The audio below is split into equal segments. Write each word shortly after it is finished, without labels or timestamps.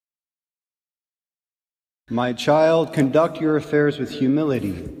My child, conduct your affairs with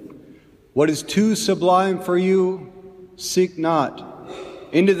humility. What is too sublime for you, seek not.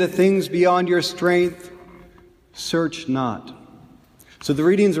 Into the things beyond your strength, search not. So the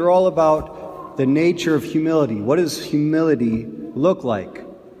readings are all about the nature of humility. What does humility look like?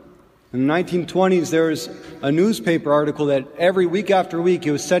 In the 1920s, there was a newspaper article that every week after week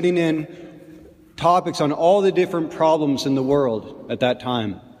it was sending in topics on all the different problems in the world at that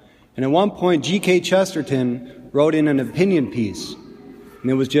time. And at one point, G.K. Chesterton wrote in an opinion piece,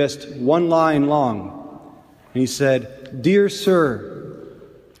 and it was just one line long. And he said, "Dear Sir,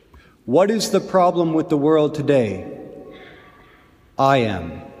 what is the problem with the world today? I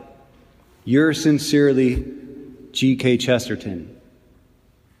am. Yours sincerely, G.K. Chesterton."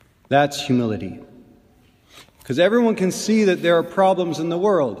 That's humility. Because everyone can see that there are problems in the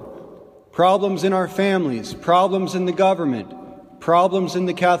world. Problems in our families, problems in the government, problems in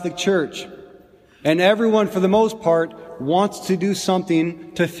the Catholic Church. And everyone, for the most part, wants to do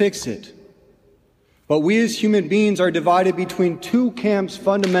something to fix it. But we as human beings are divided between two camps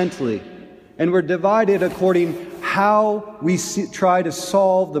fundamentally. And we're divided according how we try to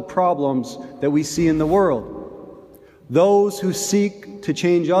solve the problems that we see in the world. Those who seek to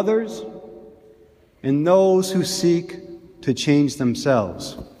change others, and those who seek to change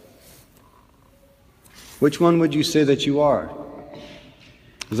themselves. Which one would you say that you are?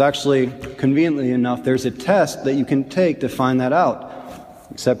 There's actually, conveniently enough, there's a test that you can take to find that out.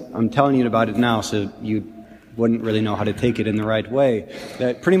 Except I'm telling you about it now, so you wouldn't really know how to take it in the right way.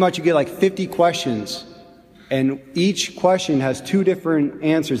 That pretty much you get like 50 questions, and each question has two different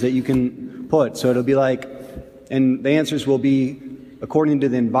answers that you can put. So it'll be like, and the answers will be according to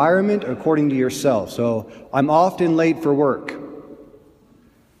the environment, or according to yourself. So I'm often late for work.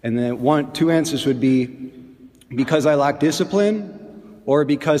 And then two answers would be because I lack discipline, or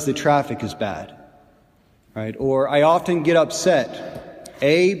because the traffic is bad. Right? Or I often get upset.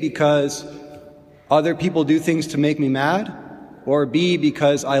 A, because other people do things to make me mad, or B,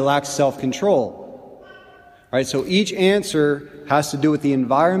 because I lack self-control. Right? So each answer has to do with the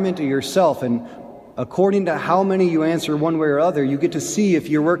environment or yourself, and according to how many you answer one way or other, you get to see if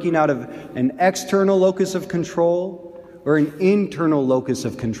you're working out of an external locus of control or an internal locus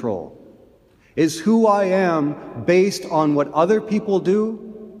of control. Is who I am based on what other people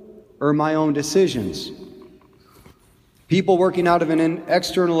do or my own decisions? People working out of an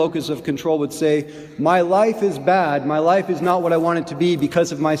external locus of control would say, my life is bad, my life is not what I want it to be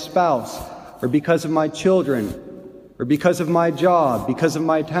because of my spouse, or because of my children, or because of my job, because of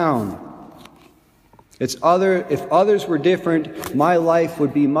my town. If others were different, my life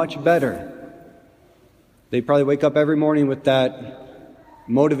would be much better. They probably wake up every morning with that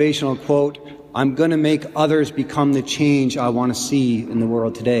motivational quote, I'm going to make others become the change I want to see in the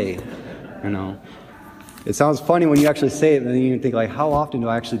world today. You know, it sounds funny when you actually say it, and then you think like, how often do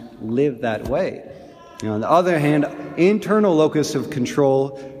I actually live that way? You know, on the other hand, internal locus of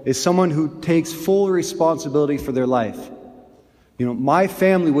control is someone who takes full responsibility for their life. You know, my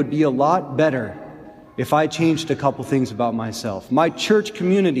family would be a lot better if I changed a couple things about myself. My church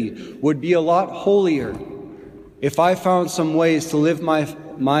community would be a lot holier if I found some ways to live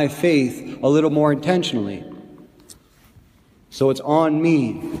my faith a little more intentionally. So it's on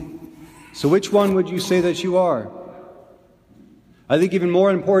me. So which one would you say that you are? I think even more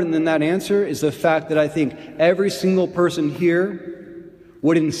important than that answer is the fact that I think every single person here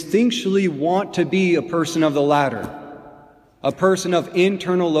would instinctually want to be a person of the latter, a person of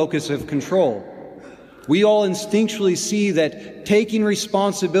internal locus of control. We all instinctually see that taking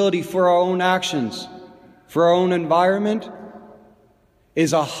responsibility for our own actions, for our own environment,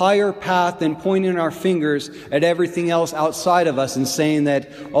 is a higher path than pointing our fingers at everything else outside of us and saying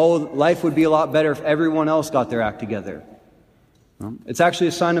that, oh, life would be a lot better if everyone else got their act together. It's actually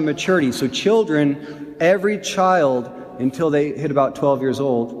a sign of maturity. So children, every child, until they hit about 12 years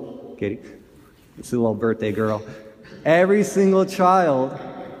old, Katie, it's a little birthday girl, every single child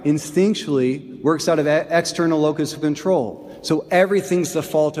instinctually works out of external locus of control. So everything's the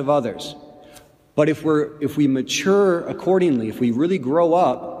fault of others. But if we mature accordingly, if we really grow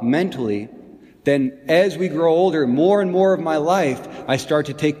up mentally, then as we grow older, more and more of my life, I start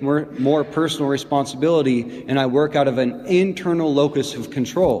to take more personal responsibility, and I work out of an internal locus of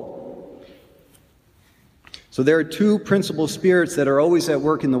control. So there are two principal spirits that are always at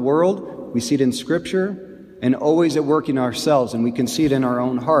work in the world. We see it in Scripture, and always at work in ourselves, and we can see it in our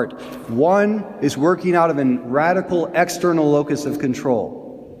own heart. One is working out of a radical external locus of control,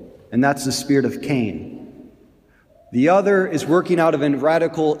 and that's the spirit of Cain. The other is working out of a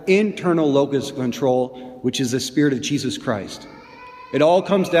radical internal locus of control, which is the spirit of Jesus Christ. It all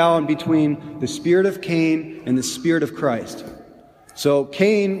comes down between the spirit of Cain and the spirit of Christ. So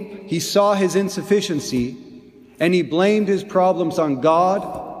Cain, he saw his insufficiency, and he blamed his problems on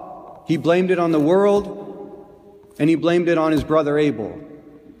God, he blamed it on the world, and he blamed it on his brother Abel.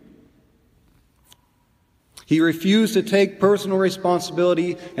 He refused to take personal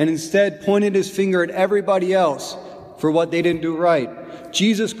responsibility and instead pointed his finger at everybody else for what they didn't do right.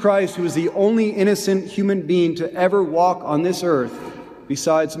 Jesus Christ, who is the only innocent human being to ever walk on this earth,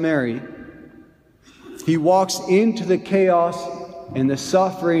 besides Mary, he walks into the chaos and the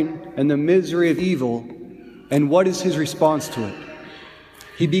suffering and the misery of evil, and what is his response to it?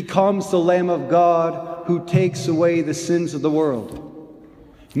 He becomes the Lamb of God who takes away the sins of the world.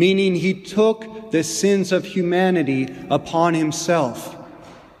 Meaning he took the sins of humanity upon himself.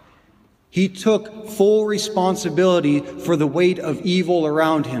 He took full responsibility for the weight of evil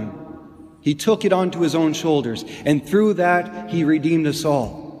around him. He took it onto his own shoulders, and through that he redeemed us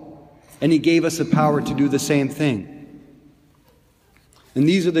all. And he gave us the power to do the same thing. And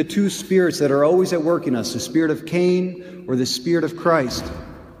these are the two spirits that are always at work in us, the spirit of Cain or the spirit of Christ.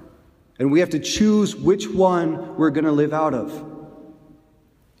 And we have to choose which one we're going to live out of.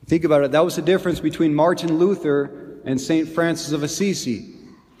 Think about it. That was the difference between Martin Luther and St. Francis of Assisi.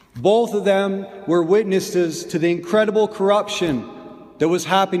 Both of them were witnesses to the incredible corruption that was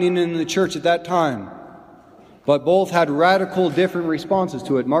happening in the church at that time. But both had radical different responses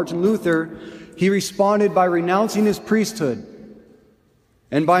to it. Martin Luther, he responded by renouncing his priesthood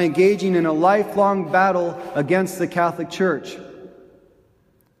and by engaging in a lifelong battle against the Catholic Church.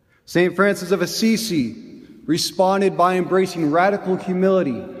 St. Francis of Assisi responded by embracing radical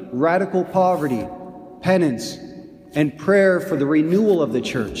humility, radical poverty, penance, and prayer for the renewal of the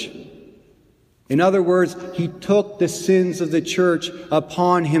church. In other words, he took the sins of the church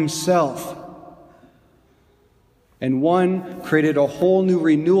upon himself. And one created a whole new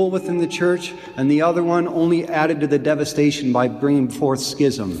renewal within the church, and the other one only added to the devastation by bringing forth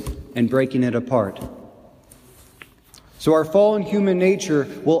schism and breaking it apart. So our fallen human nature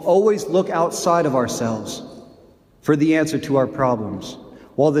will always look outside of ourselves for the answer to our problems,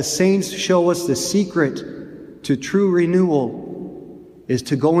 while the saints show us the secret to true renewal is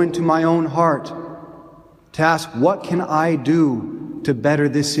to go into my own heart, to ask, what can I do to better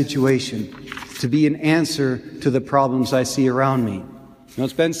this situation, to be an answer to the problems I see around me?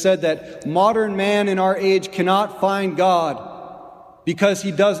 It's been said that modern man in our age cannot find God because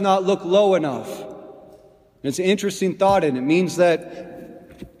he does not look low enough. It's an interesting thought, and it means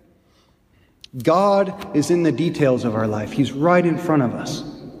that God is in the details of our life. He's right in front of us,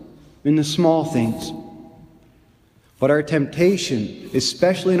 in the small things. But our temptation,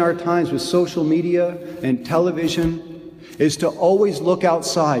 especially in our times with social media and television, is to always look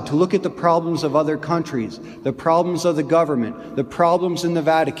outside, to look at the problems of other countries, the problems of the government, the problems in the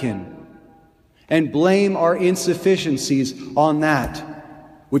Vatican, and blame our insufficiencies on that,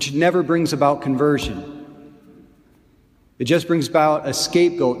 which never brings about conversion. It just brings about a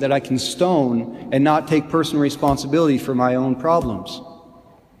scapegoat that I can stone and not take personal responsibility for my own problems.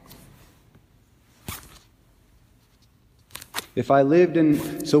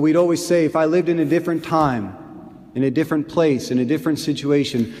 So we'd always say, if I lived in a different time, in a different place, in a different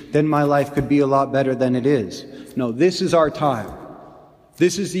situation, then my life could be a lot better than it is. No, this is our time.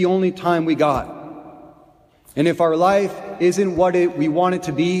 This is the only time we got. And if our life isn't what we want it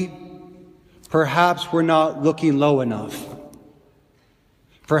to be, perhaps we're not looking low enough.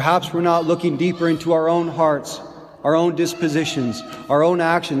 Perhaps we're not looking deeper into our own hearts, our own dispositions, our own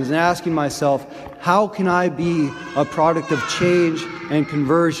actions, and asking myself, how can I be a product of change and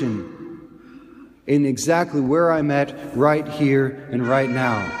conversion in exactly where I'm at right here and right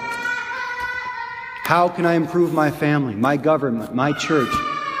now? How can I improve my family, my government, my church,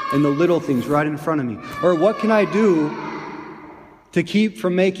 and the little things right in front of me? Or what can I do to keep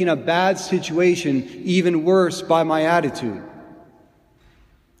from making a bad situation even worse by my attitude?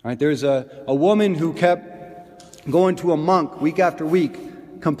 All right, there's a woman who kept going to a monk week after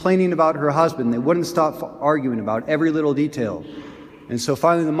week, complaining about her husband. They wouldn't stop arguing about every little detail. And so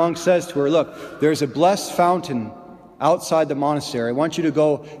finally the monk says to her, look, there's a blessed fountain outside the monastery. I want you to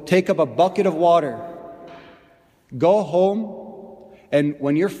go take up a bucket of water. Go home, and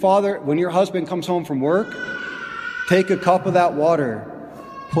when your husband comes home from work, take a cup of that water,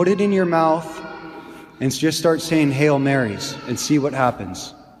 put it in your mouth, and just start saying Hail Marys and see what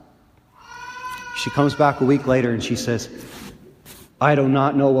happens. She comes back a week later and she says, I do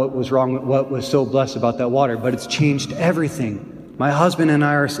not know what was wrong, what was so blessed about that water, but it's changed everything. My husband and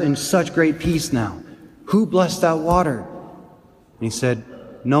I are in such great peace now. Who blessed that water? And he said,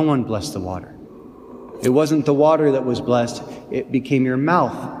 no one blessed the water. It wasn't the water that was blessed. It became your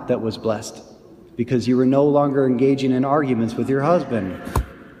mouth that was blessed because you were no longer engaging in arguments with your husband.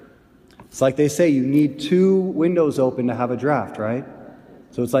 It's like they say, you need 2 windows open to have a draft, right?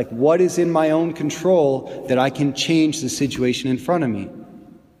 So it's like, what is in my own control that I can change the situation in front of me?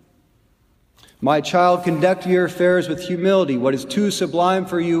 My child, conduct your affairs with humility. What is too sublime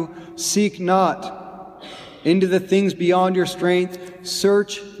for you, seek not. Into the things beyond your strength,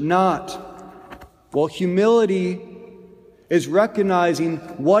 search not. Well, humility is recognizing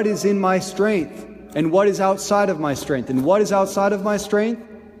what is in my strength and what is outside of my strength. And what is outside of my strength?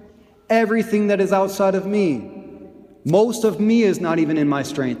 Everything that is outside of me. Most of me is not even in my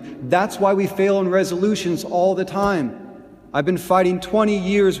strength. That's why we fail in resolutions all the time. I've been fighting 20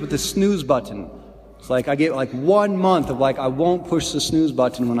 years with the snooze button. It's like I get like 1 month of I won't push the snooze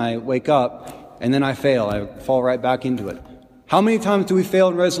button when I wake up, and then I fail. I fall right back into it. How many times do we fail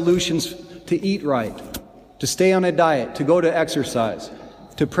in resolutions to eat right, to stay on a diet, to go to exercise,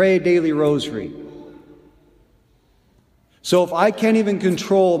 to pray a daily rosary? So if I can't even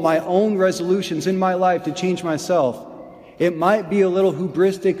control my own resolutions in my life to change myself, it might be a little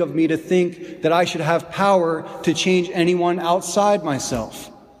hubristic of me to think that I should have power to change anyone outside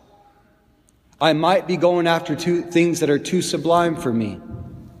myself. I might be going after things that are too sublime for me.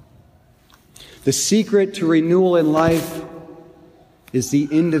 The secret to renewal in life is the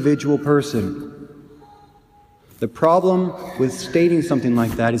individual person. The problem with stating something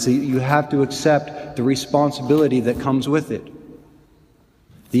like that is that you have to accept the responsibility that comes with it.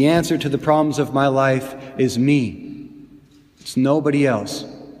 The answer to the problems of my life is me. It's nobody else.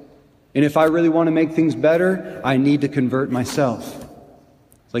 And if I really want to make things better, I need to convert myself.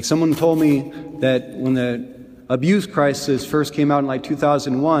 It's like someone told me that when the abuse crisis first came out in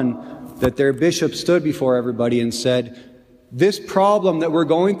 2001, that their bishop stood before everybody and said, "This problem that we're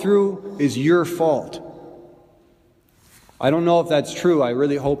going through is your fault." I don't know if that's true. I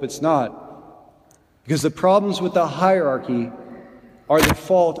really hope it's not. Because the problems with the hierarchy are the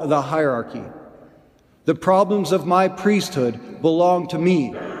fault of the hierarchy. The problems of my priesthood belong to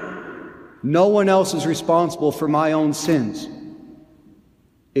me. No one else is responsible for my own sins.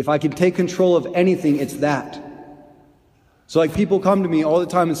 If I can take control of anything, it's that. So people come to me all the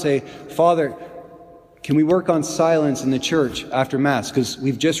time and say, "Father, can we work on silence in the church after Mass? Because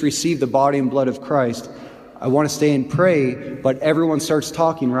we've just received the body and blood of Christ. I want to stay and pray, but everyone starts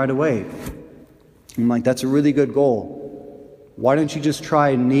talking right away." I'm like, that's a really good goal. Why don't you just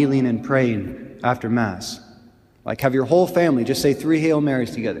try kneeling and praying after Mass? Have your whole family just say 3 Hail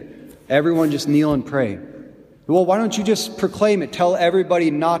Marys together. Everyone just kneel and pray. Well, why don't you just proclaim it? Tell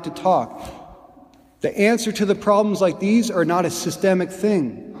everybody not to talk. The answer to the problems like these are not a systemic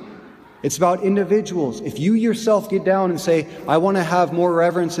thing. It's about individuals. If you yourself get down and say, "I want to have more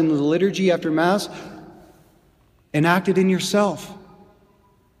reverence in the liturgy after Mass," enact it in yourself.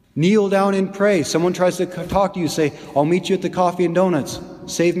 Kneel down and pray. Someone tries to talk to you, say, "I'll meet you at the coffee and donuts.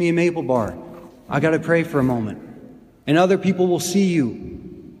 Save me a maple bar. I got to pray for a moment." And other people will see you,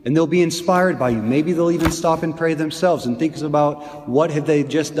 and they'll be inspired by you. Maybe they'll even stop and pray themselves and think about what have they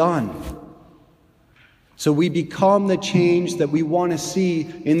just done. So we become the change that we want to see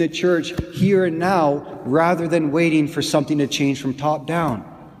in the church here and now, rather than waiting for something to change from top down.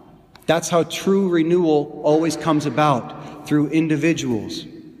 That's how true renewal always comes about, through individuals.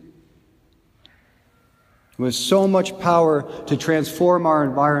 There's so much power to transform our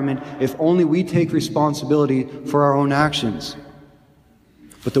environment if only we take responsibility for our own actions.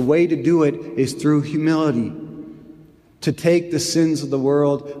 But the way to do it is through humility. To take the sins of the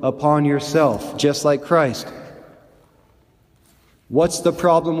world upon yourself, just like Christ. What's the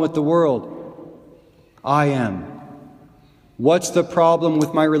problem with the world? I am. What's the problem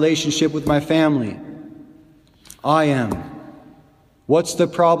with my relationship with my family? I am. What's the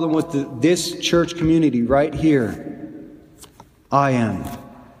problem with this church community right here? I am.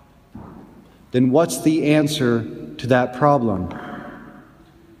 Then what's the answer to that problem?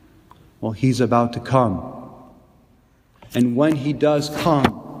 Well, He's about to come. And when He does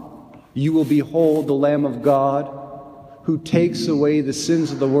come, you will behold the Lamb of God who takes away the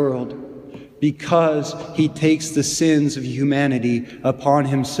sins of the world, because He takes the sins of humanity upon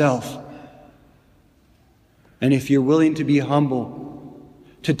Himself. And if you're willing to be humble,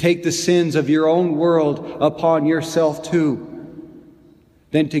 to take the sins of your own world upon yourself too,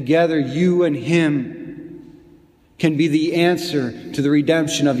 then together you and Him can be the answer to the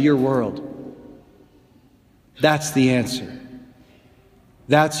redemption of your world. That's the answer.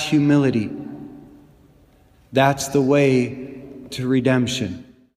 That's humility. That's the way to redemption.